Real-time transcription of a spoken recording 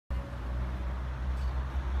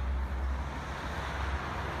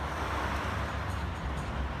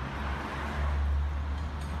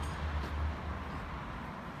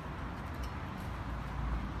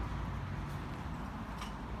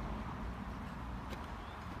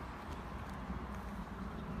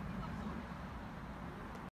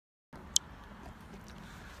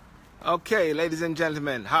Okay, ladies and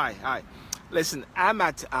gentlemen, hi. Listen, I'm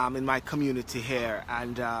at in my community here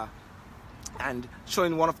and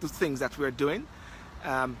showing one of the things that we're doing.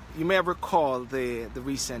 You may recall the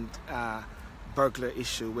recent burglar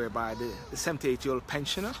issue whereby the 78-year-old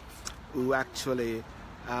pensioner who actually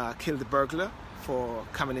killed the burglar for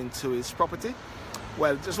coming into his property.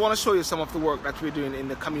 Well, just want to show you some of the work that we're doing in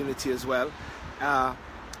the community as well,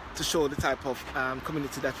 to show the type of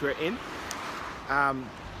community that we're in.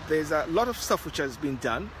 There's a lot of stuff which has been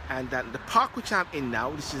done, and the park which I'm in now,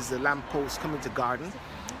 which is the Lamppost Community Garden,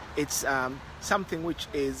 it's something which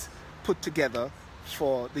is put together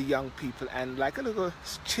for the young people and like a little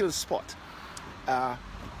chill spot.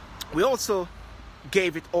 We also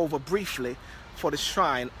gave it over briefly for the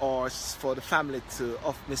shrine or for the family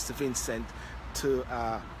of Mr. Vincent to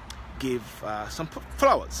give some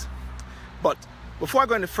flowers. But before I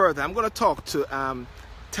go any further, I'm going to talk to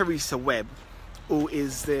Theresa Webb, who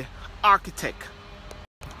is the architect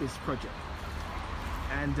of this project,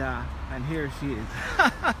 and here she is.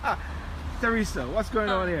 Theresa, what's going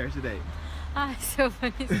on here today? Hi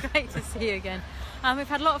Sylvan, it's great to see you again. We've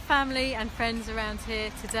had a lot of family and friends around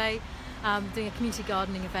here today, doing a community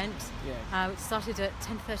gardening event. Yes. Which started at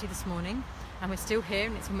 10:30 this morning, and we're still here,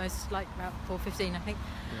 and it's almost like about 4:15 I think.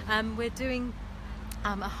 Yeah. We're doing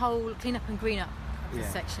a whole clean up and green up of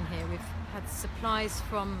this section here. We've had supplies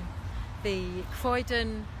from the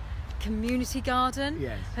Croydon Community Garden,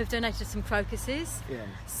 who've donated some crocuses. Yes.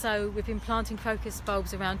 So we've been planting crocus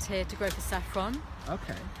bulbs around here to grow for saffron.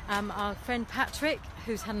 Okay. Our friend Patrick,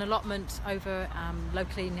 who's had an allotment over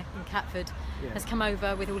locally in Catford, has come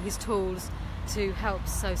over with all his tools to help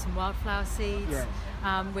sow some wildflower seeds. Yes.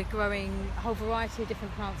 We're growing a whole variety of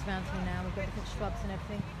different plants around here now. We've got different shrubs and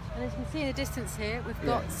everything. And as you can see in the distance here, we've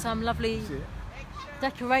got some lovely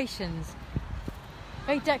decorations.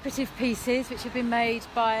 Very decorative pieces which have been made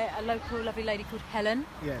by a local lovely lady called Helen.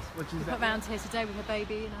 Yes, which is that around here today with her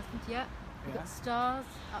baby and husband. We've got stars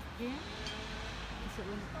up here.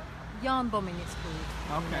 Yarn bombing it's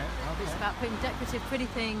called. Okay. It's about putting decorative pretty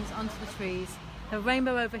things onto the trees. A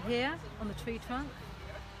rainbow over here on the tree trunk.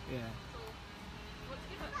 Yeah.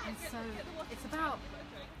 And so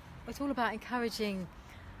it's all about encouraging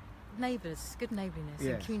neighbours, good neighbourliness,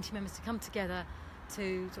 and community members to come together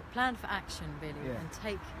to sort of plan for action really, and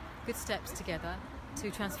take good steps together to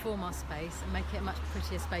transform our space and make it a much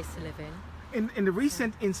prettier space to live in. In the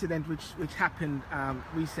recent incident which happened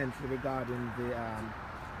recently regarding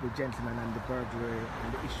the gentleman and the burglary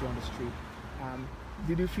and the issue on the street,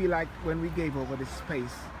 did you feel like when we gave over this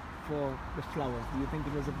space for the flowers, do you think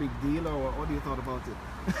it was a big deal, or what do you thought about it?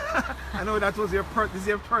 I know that was your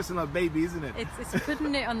personal baby, isn't it? It's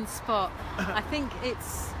putting it on the spot. I think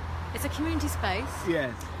it's a community space,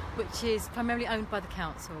 which is primarily owned by the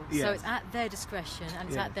council, so it's at their discretion and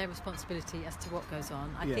it's at their responsibility as to what goes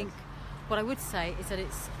on. I think what I would say is that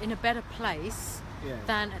it's in a better place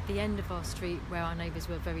than at the end of our street where our neighbours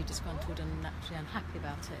were very disgruntled and naturally unhappy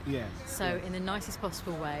about it. So in the nicest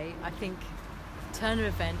possible way, I think the turn of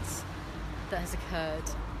events that has occurred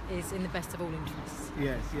is in the best of all interests. And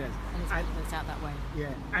it's out that way.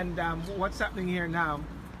 And what's happening here now?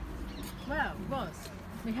 Well,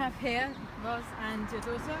 we have here Roz and your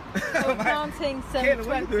daughter. So we're planting some Kayla,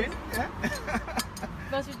 what are you doing?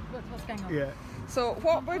 Roz, what's going on? So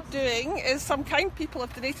what we're doing is some kind people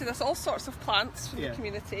have donated us all sorts of plants from the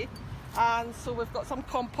community, and so we've got some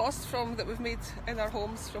compost that we've made in our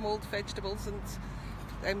homes from old vegetables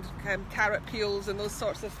and carrot peels and those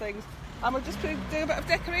sorts of things, and we're just doing a bit of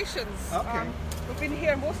decorations. We've been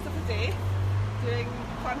here most of the day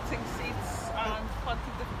planting seeds and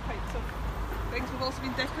planting different types of things. We've also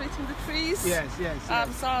been decorating the trees.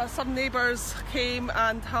 So some neighbours came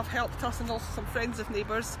and have helped us, and also some friends of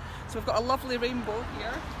neighbours. So we've got a lovely rainbow here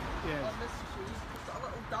on this tree. We've got a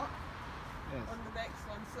little duck on the next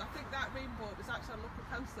one. So I think that rainbow, it was actually our local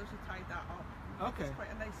councillors who tied that up. It's quite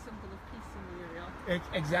a nice symbol of peace in the area.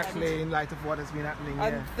 Exactly, in light of what has been happening.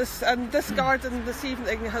 And this garden this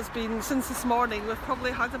evening has been, since this morning, we've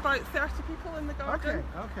probably had about 30 people in the garden.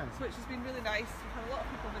 Which has been really nice. We've had a lot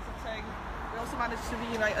of people visiting. We also managed to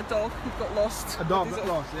reunite a dog who'd got lost. A dog that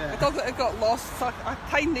lost, A dog that had got lost. So a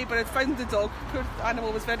kind neighbour had found the dog. Poor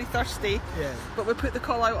animal was very thirsty. But we put the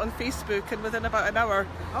call out on Facebook, and within about an hour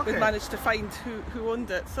we managed to find who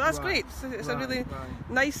owned it. So that's great. So it's really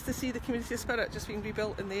nice to see the community spirit just being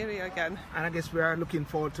rebuilt in the area again. And I guess we are looking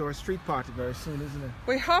forward to our street party very soon, isn't it?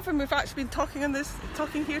 We have, and we've actually been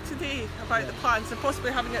talking here today about the plans and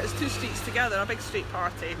possibly having it as two streets together, a big street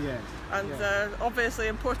party. And obviously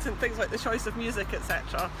important things like the choice of music,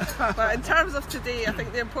 etc. But in terms of today, I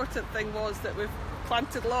think the important thing was that we've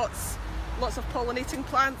planted lots lots of pollinating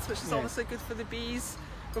plants, which is Yes. obviously good for the bees.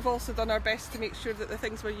 We've also done our best to make sure that the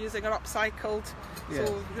things we're using are upcycled. Yes.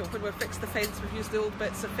 So when we've fixed the fence, we've used the old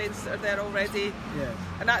bits of fence that are there already. Yes.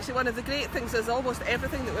 And actually one of the great things is almost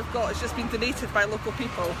everything that we've got has just been donated by local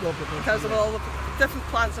people. Because of all the different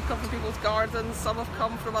plants have come from people's gardens, some have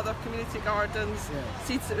come from other community gardens,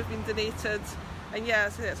 seeds that have been donated. And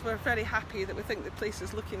yes, we're very happy that we think the place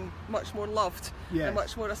is looking much more loved and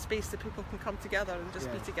much more a space that people can come together and just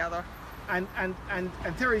be together. And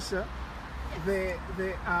Theresa, the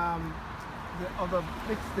other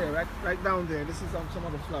bits there, right down there, this is some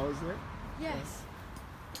other flowers there. Yes.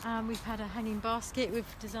 We've had a hanging basket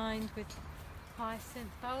we've designed with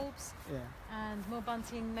hyacinth bulbs, and more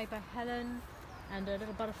bunting made by Helen, and a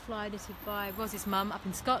little butterfly knitted by Ros's mum up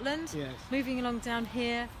in Scotland. Yes. Moving along down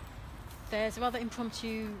here, there's a rather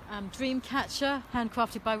impromptu dream catcher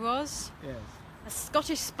handcrafted by Ros. Yes. A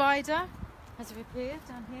Scottish spider has appeared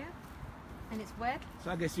down here, and it's Webb.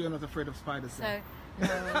 So I guess you're not afraid of spiders. So,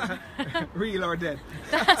 no. Real or dead?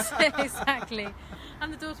 That's it, exactly.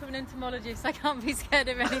 I'm the daughter of an entomologist, so I can't be scared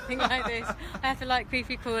of anything like this. I have to like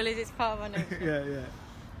creepy crawlies, it's part of our nature. Yeah.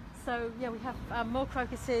 So yeah, we have more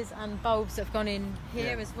crocuses and bulbs that have gone in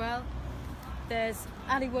here as well. There's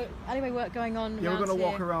alleyway work going on. Yeah, we're going to here.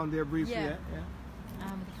 walk around there briefly. Yeah. With a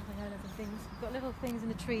couple of other things. We've got little things in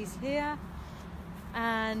the trees here,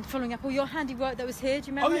 and following up all your handiwork that was here.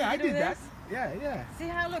 Do you remember? Oh yeah, I did that. This? Yeah. See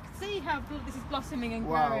how this is blossoming and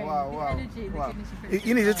Wow, growing. wow. The energy, the goodness of it.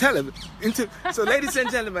 You need to tell him. So, ladies and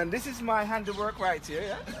gentlemen, this is my handiwork right here.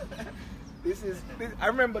 Yeah? This. I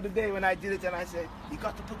remember the day when I did it, and I said, "You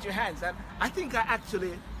got to put your hands." And I think I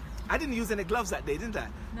didn't use any gloves that day, didn't I?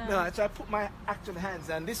 No. So I put my actual hands,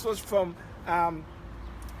 and this was from.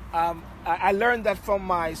 I learned that from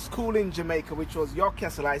my school in Jamaica, which was York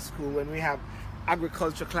Castle High School, when we have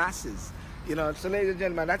agriculture classes. You know, so ladies and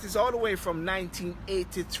gentlemen, that is all the way from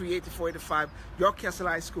 1983, 84, 85, York Castle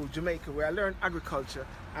High School, Jamaica, where I learned agriculture,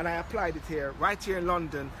 and I applied it here, right here in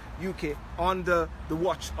London, UK, under the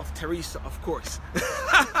watch of Theresa, of course.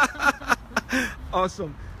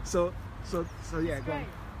 Awesome. So yeah, go on.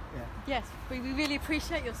 Yeah. Yes, we really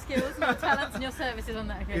appreciate your skills and your talents and your services on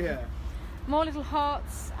that occasion. Yeah. More little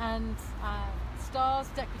hearts and stars,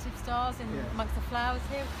 decorative stars amongst the flowers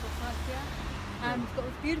here, which is nice here. We've got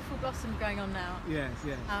this beautiful blossom going on now. Yes.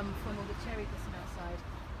 From all the cherry blossom outside.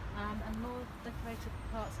 And more decorated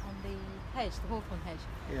parts on the hedge, the hawthorn hedge.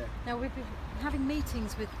 Yeah. Now we've been having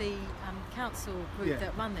meetings with the council group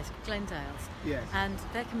that run this, Glendale's. Yes. And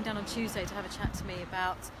they're coming down on Tuesday to have a chat to me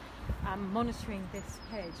about monitoring this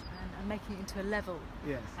hedge and making it into a level.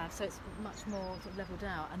 Yes. So it's much more sort of levelled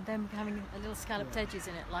out, and then having a little scalloped edges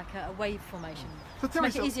in it, like a wave formation. So to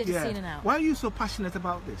make it easier to see in and out. Why are you so passionate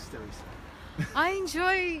about this, Theresa? I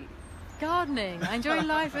enjoy gardening. I enjoy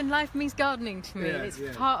life, and life means gardening to me. It's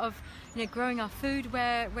part of growing our food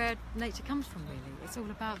where nature comes from, really. It's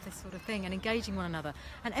all about this sort of thing and engaging one another.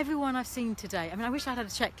 And everyone I've seen today, I mean, I wish I had a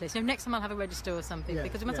checklist. Next time I'll have a register or something,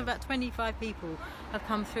 because we must have about 25 people have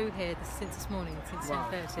come through here since this morning, since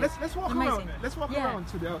 10:30. Let's walk around. Let's walk around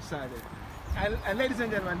to the outside. And ladies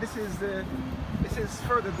and gentlemen, this is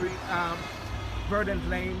further Verdant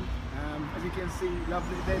Lane. As you can see,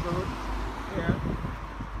 lovely neighborhood here.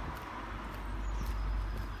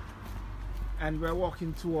 And we're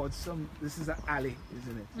walking towards this is an alley,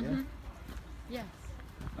 isn't it? Mm-hmm. Yes.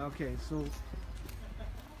 Okay, so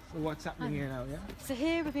what's happening here now, So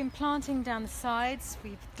here we've been planting down the sides.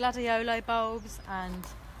 We've gladioli bulbs and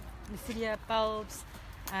Lucidia bulbs,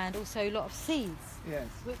 and also a lot of seeds. Yes.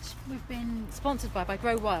 Which we've been sponsored by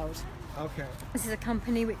Grow Wild. Okay. This is a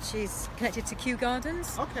company which is connected to Kew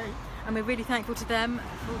Gardens. Okay. And we're really thankful to them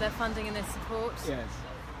for all their funding and their support. Yes.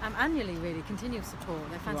 Annually, really, continual support.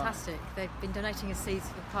 They're fantastic. Wow. They've been donating us seeds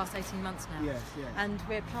for the past 18 months now. Yes. And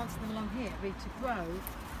we're planting them along here, ready to grow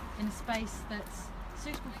in a space that's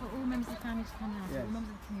suitable for all members of the family to come down to, all members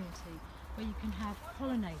of the community, where you can have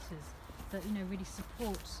pollinators that really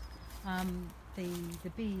support the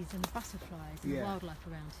bees and the butterflies and the wildlife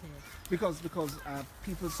around here. Because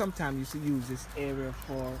people sometimes used to use this area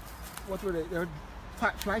for what were they?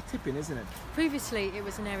 Fly tipping, isn't it? Previously, it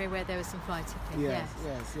was an area where there was some fly tipping. Yes.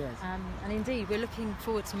 And indeed, we're looking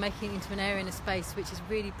forward to making it into an area and a space which is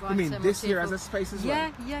really bright. I mean, this here as a space as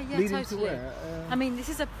well. Yeah, leading totally. To where? I mean, it's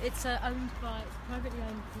owned by, it's a privately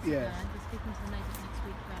owned piece of land. We're speaking to the neighbours next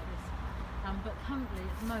week about this. But currently,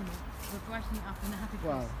 at the moment, we're brightening it up in a happy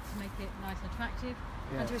place to make it nice and attractive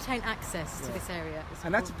and to retain access to this area.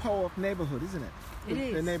 And that's the power of neighbourhood, isn't it? It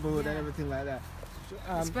is. The neighbourhood and everything like that.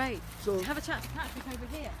 It's great. So have a chat to Patrick over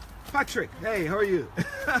here. Patrick, hey, how are you?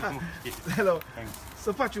 Hello. Thanks.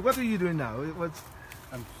 So Patrick, what are you doing now?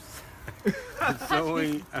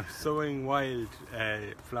 I'm sowing wild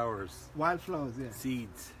flowers. Wild flowers, yeah.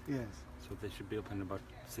 Seeds. Yes. So they should be up in about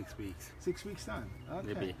 6 weeks. 6 weeks time. Okay.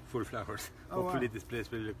 Maybe full flowers. Oh, Hopefully wow. this place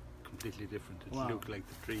will look completely different. It'll Wow. look like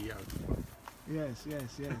the tree out. Yes.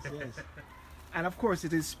 And of course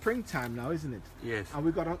it is springtime now, isn't it? Yes. And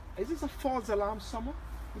we got a, is this a false alarm summer?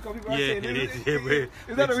 Because people are Yeah, saying, it is.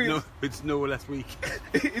 Is that a real? It snowed last week.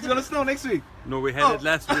 It's gonna snow next week. No, we had it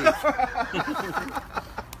last week.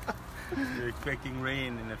 We're expecting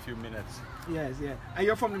rain in a few minutes. Yes, yeah. And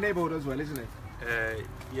you're from the neighborhood as well, isn't it?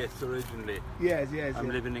 Yes, originally. Yes. I'm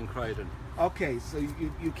living in Croydon. Okay, so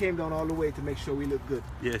you came down all the way to make sure we look good.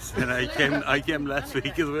 Yes, and I came last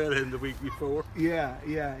week as well, and the week before. Yeah.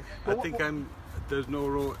 I think there's no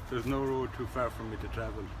road too far for me to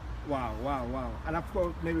travel. Wow. And of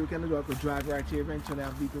course, maybe we can do a drive right here eventually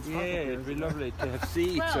have vehicles. Yeah, it'd be lovely to have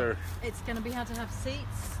seats. Well, it's going to be hard to have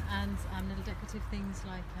seats and little decorative things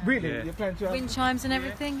like Really? Yeah. You plan to have wind chimes and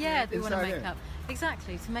everything. Yeah, we want to Inside make here. up.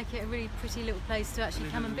 Exactly, to make it a really pretty little place to actually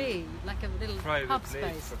come and be, like a little private pub place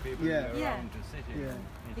space. for people Yeah. around to sit in. Yeah.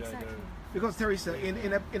 Exactly. Because Theresa,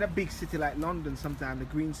 in a big city like London, sometimes the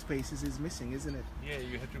green spaces is missing, isn't it? Yeah,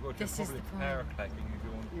 you have to go to This a is public the point. park, like, and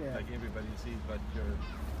you don't, Yeah. like everybody sees, but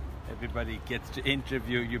everybody gets to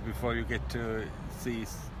interview you before you get to see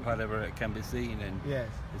whatever can be seen, and Yes.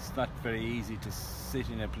 it's not very easy to sit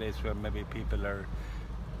in a place where maybe people are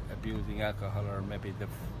abusing alcohol or maybe the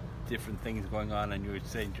different things going on, and you would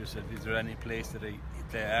say to yourself, is there any place that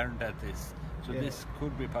they aren't at this? So Yeah. this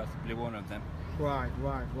could be possibly one of them. Right.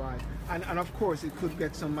 And of course it could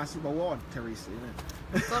get some massive award, Theresa,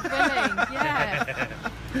 isn't it? God willing, yeah.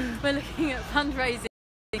 We're looking at fundraising.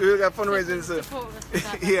 We got fundraising, so Support us with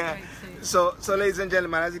that, that's yeah. great too. So ladies and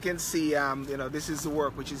gentlemen, as you can see, this is the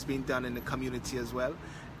work which is being done in the community as well,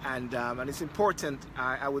 and it's important,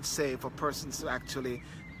 I would say, for persons to actually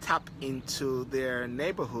tap into their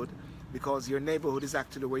neighborhood, because your neighborhood is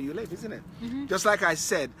actually where you live, isn't it? Mm-hmm. Just like I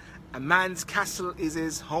said, a man's castle is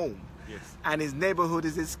his home. Yes. And his neighborhood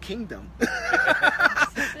is his kingdom.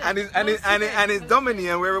 and his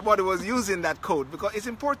dominion, where everybody was using that code, because it's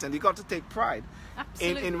important. You got to take pride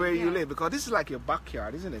in where you live, because this is like your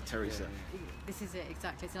backyard, isn't it, Theresa? This is it,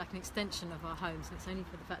 exactly. It's like an extension of our homes, and it's only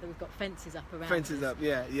for the fact that we've got fences up around Fences us up,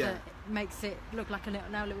 yeah. that makes it look like a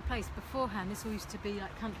little place. Beforehand, this all used to be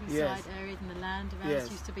like countryside Yes. areas, and the land around Yes.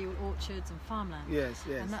 us used to be all orchards and farmland. Yes.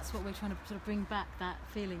 And that's what we're trying to sort of bring back, that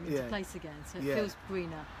feeling into Yeah. place again, so it Yeah. feels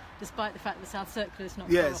greener, despite the fact that the South Circular is not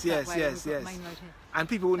Yes, far off yes, that way. yes, We've got yes. the main road here. And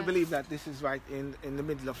people wouldn't But- believe that this is right in the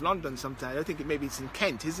middle of London sometimes. I think maybe it's in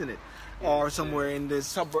Kent, isn't it? Or somewhere in the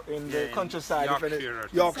suburb, in the in countryside. Yorkshire or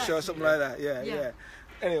Yorkshire, Exactly. something like that. Yeah. Yeah.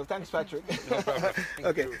 Anyway, thanks, Patrick.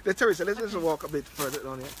 Okay, you. Theresa, let's walk a bit further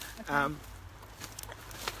down here.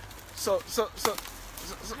 So,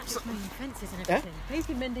 Patrick's mending fences and everything. He's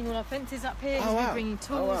been mending all our fences up here. Oh, He's wow. been bringing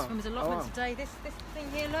tools Oh, wow. from his Oh, allotment wow. today. This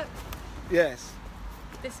thing here, look. yes.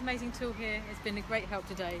 This amazing tool here has been a great help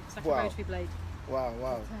today. It's like Wow. a rotary blade.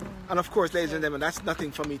 Wow. And of course, ladies and gentlemen, that's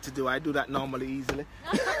nothing for me to do. I do that normally easily.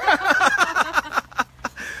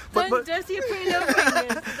 Don't dirty your pretty little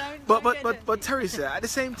fingers. But Theresa, at the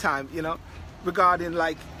same time, regarding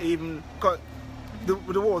like even the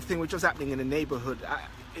whole thing which was happening in the neighborhood,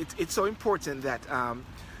 it's so important that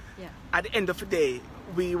at the end of the day,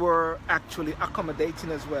 we were actually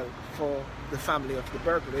accommodating as well for the family of the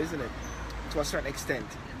burglar, isn't it? To a certain extent.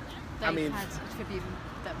 They I mean, had a tribute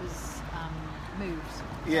that was moved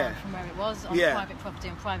Yeah. from where it was on Yeah. private property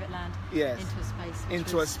on private land Yes. into a space which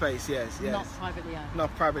into a was space, yes. not privately owned.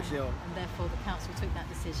 Not privately owned. And therefore the council took that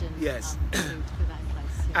decision Yes. to put that in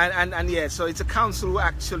place. Yeah. And yeah, so it's a council who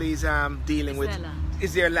actually is dealing It's with their land.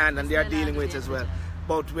 it's their land, and It's they are their dealing land with at it as the end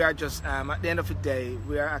well. of But we are just at the end of the day,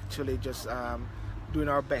 we are actually just doing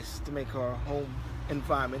our best to make our home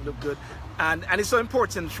environment look good, and it's so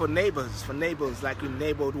important for neighbors like in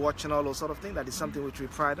neighborhood watch and all those sort of things. That is something which we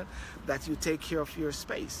pride on, that you take care of your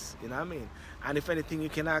space, you know what I mean? And if anything, you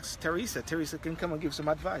can ask Theresa can come and give some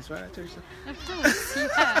advice, right, Theresa? Of course,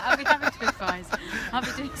 yeah, I'll be happy to advise. I'll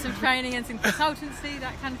be doing some training and some consultancy,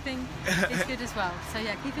 that kind of thing. It's good as well. So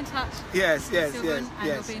yeah, keep in touch. Yes, And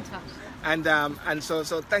we'll be in touch. and so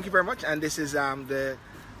thank you very much. And this is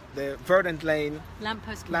the Verdant Lane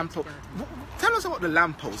Lamppost. lamppost. Tell us about the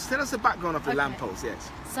lamppost. Tell us the background of the Okay. lamppost. Yes.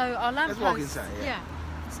 So our lamppost. Let's walk inside, yeah.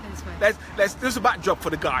 Let's go this way. Let's do a backdrop for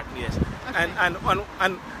the garden. Yes. Okay.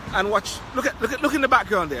 And watch. Look in the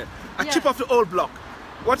background there. A Yeah. chip off the old block.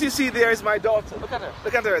 What you see there is my daughter. Look at her.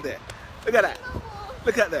 Look at her there. Look at that.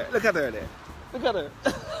 Look at her. Look at her there. Look at her.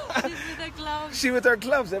 She's with her gloves. She with her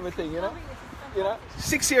gloves, everything, you know. You know,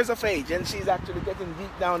 6 years of age, and she's actually getting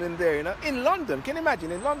deep down in there, you know. In London, can you imagine?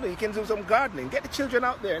 In London, you can do some gardening, get the children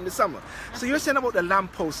out there in the summer. So you're saying about the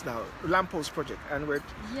lamppost now, lamppost project, and where it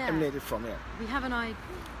emanated from, We have a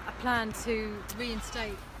plan to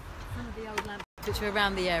reinstate some of the old lampposts which were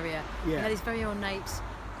around the area. We had these very ornate,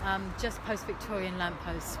 just post-Victorian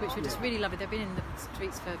lampposts, which were just really lovely. They've been in the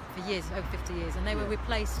streets for years, over 50 years, and they were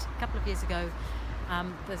replaced a couple of years ago.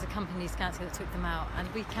 There's a company, Scoutser, that took them out, and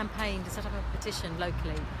we campaigned to set up a petition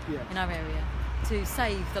locally in our area to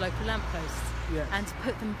save the local lampposts and to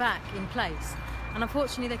put them back in place. And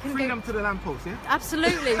unfortunately, they couldn't Freedom to the lampposts, yeah?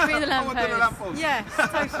 Absolutely, free the lampposts. To the lampposts. Yes,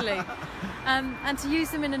 totally. And to use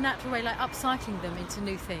them in a natural way, like upcycling them into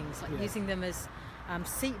new things, like using them as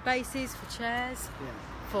seat bases for chairs,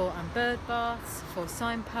 for bird baths, for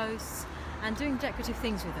signposts, and doing decorative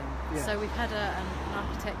things with them. So we've had an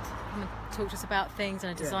architect come and talk to us about things,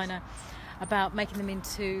 and a designer about making them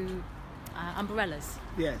into umbrellas,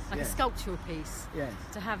 like a sculptural piece,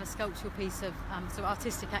 to have a sculptural piece of sort of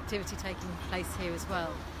artistic activity taking place here as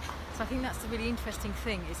well. So I think that's the really interesting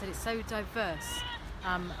thing, is that it's so diverse,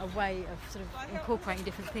 a way of sort of incorporating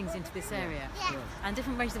different things into this area, and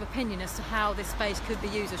different ranges of opinion as to how this space could be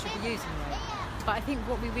used or should be used in a way. But I think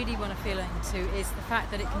what we really want to feel into is the fact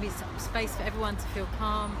that it can be some space for everyone to feel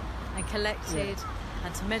calm and collected,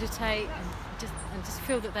 and to meditate, and just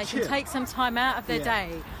feel that they can take some time out of their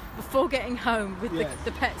day before getting home with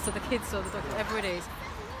the pets or the kids or the dog, whatever it is,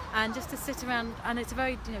 and just to sit around. And it's a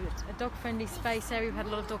very, a dog-friendly space area. We've had a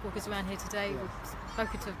lot of dog walkers around here today. We've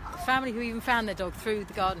spoken to a family who even found their dog through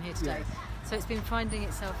the garden here today. So it's been finding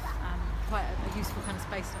itself quite a useful kind of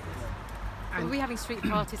space like this. We'll be having street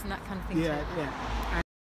parties and that kind of thing too.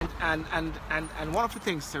 And one of the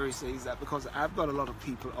things, Theresa, is that because I've got a lot of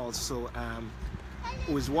people also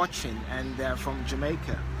who is watching, and they're from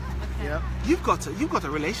Jamaica. Okay. You've got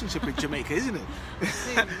a relationship with Jamaica, isn't it?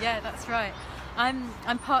 Yeah, that's right. I'm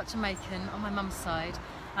part Jamaican on my mum's side.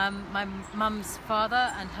 My mum's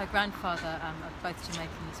father and her grandfather are both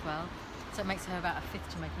Jamaican as well. So it makes her about a fifth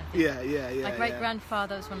Jamaican, I think. My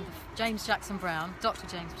great-grandfather was one of James Jackson Brown, Dr.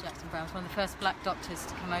 James Jackson Brown, was one of the first black doctors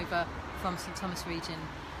to come over from St Thomas region.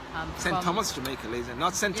 St Thomas, Jamaica, ladies,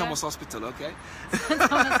 not St Thomas Hospital, okay? St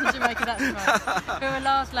Thomas in Jamaica, that's right. We were a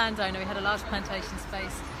large landowner, we had a large plantation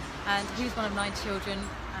space, and he was one of 9 children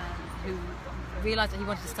who realised that he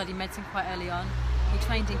wanted to study medicine quite early on. He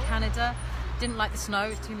trained in Canada, didn't like the snow, it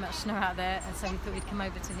was too much snow out there, and so he thought he'd come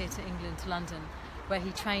over to here to England, to London, where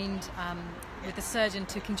he trained with the surgeon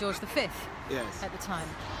to King George V at the time.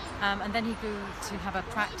 And then he grew to have a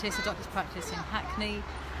doctor's practice in Hackney,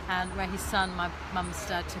 and where his son, my mum's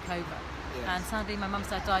dad, took over. And sadly, my mum's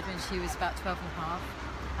dad died when she was about 12 and a half,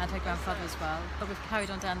 and her grandfather as well. But we've carried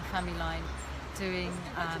on down the family line doing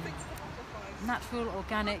natural,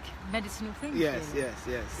 organic, medicinal things. Yes.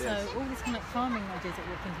 So all these kind of farming ideas that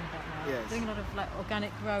we're thinking about now, doing a lot of like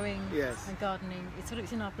organic growing and gardening, it's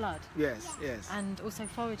in our blood. Yes. And also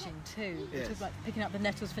foraging too. We talk about picking up the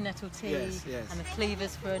nettles for nettle tea, and the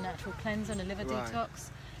cleavers for a natural cleanser and a liver detox.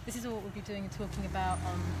 This is all what we'll be doing and talking about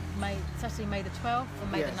on Saturday, May the 12th,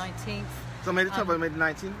 and May the 19th. So May the 12th and May the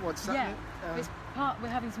 19th, what's that? We're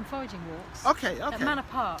having some foraging walks. Okay. At Manor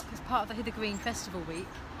Park, as part of the Hither Green Festival Week.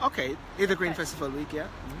 Okay, Hither Green Festival Week,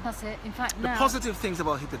 That's it. In fact, the now... positive things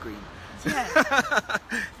about Hither Green.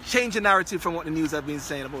 Change the narrative from what the news have been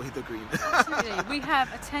saying about Hither Green. Absolutely. We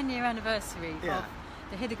have a 10-year anniversary of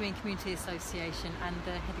the Hither Green Community Association and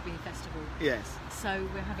the Hither Green Festival. So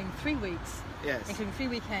we're having 3 weeks, including 3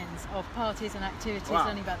 weekends of parties and activities,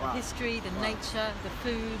 learning about the history, the nature, the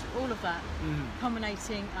food, all of that,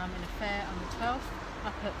 culminating in a fair on the 12th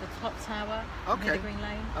up at the Clock Tower in Hither Green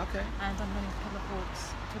Lane. And I'm running a couple of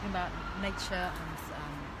walks talking about nature and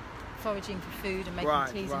foraging for food and making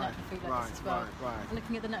teas and natural food like this as well. And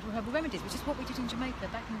looking at the natural herbal remedies, which is what we did in Jamaica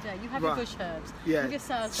back in the day. You have your bush herbs, you have your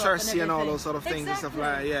soursop and all those sort of things and stuff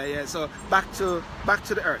like that. So back to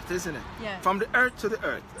the earth, isn't it? From the earth to the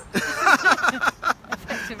earth.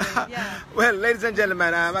 Effectively, Well, ladies and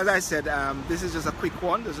gentlemen, as I said, this is just a quick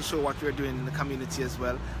one just to show what we're doing in the community as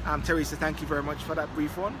well. Theresa, thank you very much for that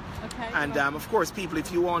brief one. And of course, people,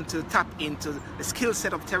 if you want to tap into the skill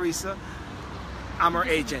set of Theresa, I'm her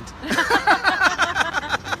agent. You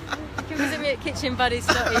can visit me at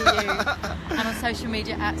kitchenbuddies.eu and on social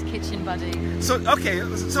media at kitchenbuddy. So how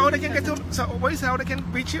they can get to? So what is how they can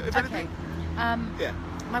reach you? If anything?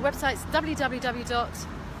 My website's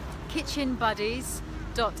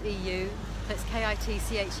www.kitchenbuddies.eu. That's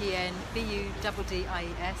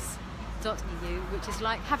KITCHENBUDDIES. fulfil.eu, which is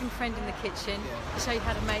like having a friend in the kitchen to show you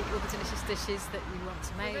how to make all the delicious dishes that you want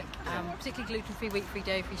to make, particularly gluten-free, wheat-free,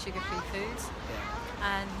 dairy-free, sugar-free foods.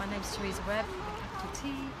 And my name's Theresa Webb, capital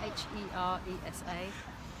T-H-E-R-E-S-A.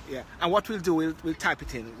 Yeah, and what we'll do, we'll type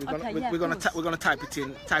it in. We're gonna type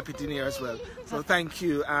it in here as well. So thank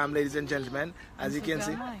you, ladies and gentlemen. As you can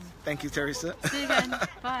see, thank you, Theresa. See you again.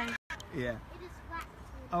 Bye. Yeah.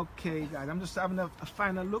 Okay, guys, I'm just having a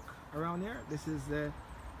final look around here. This is the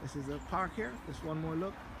park here. Just one more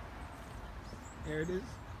look. Here it is.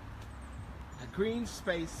 A green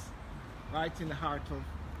space right in the heart of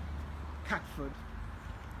Catford,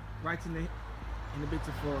 right in the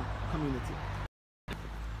beautiful community.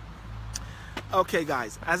 Okay,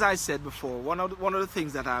 guys, as I said before, one of the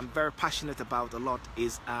things that I'm very passionate about a lot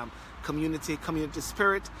is community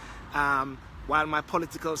spirit. While my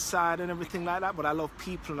political side and everything like that, but I love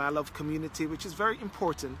people and I love community, which is very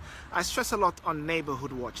important. I stress a lot on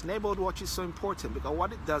neighborhood watch. Neighborhood watch is so important because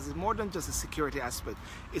what it does is more than just a security aspect.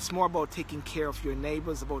 It's more about taking care of your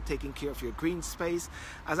neighbors, about taking care of your green space.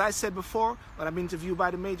 As I said before, when I'm interviewed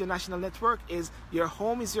by the major national network, is your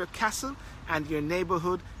home is your castle and your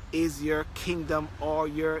neighborhood is your kingdom or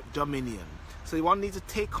your dominion. So you want to need to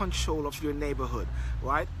take control of your neighborhood,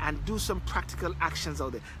 right, and do some practical actions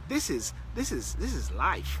out there. This is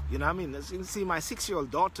life, you know what I mean? As you can see, my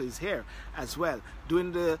 6-year-old daughter is here as well,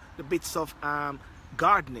 doing the bits of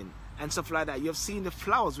gardening and stuff like that. You've seen the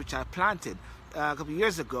flowers which I planted a couple of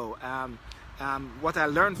years ago. What I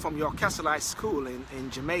learned from your Castle High School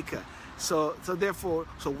in Jamaica. So therefore,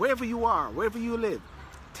 wherever you are, wherever you live,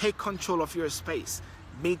 take control of your space,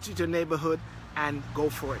 meet with your neighborhood, and go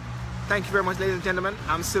for it. Thank you very much, ladies and gentlemen.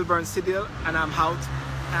 I'm StvN and I'm out.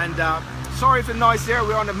 And sorry for the noise there.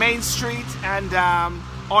 We're on the main street, and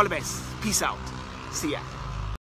all the best. Peace out. See ya.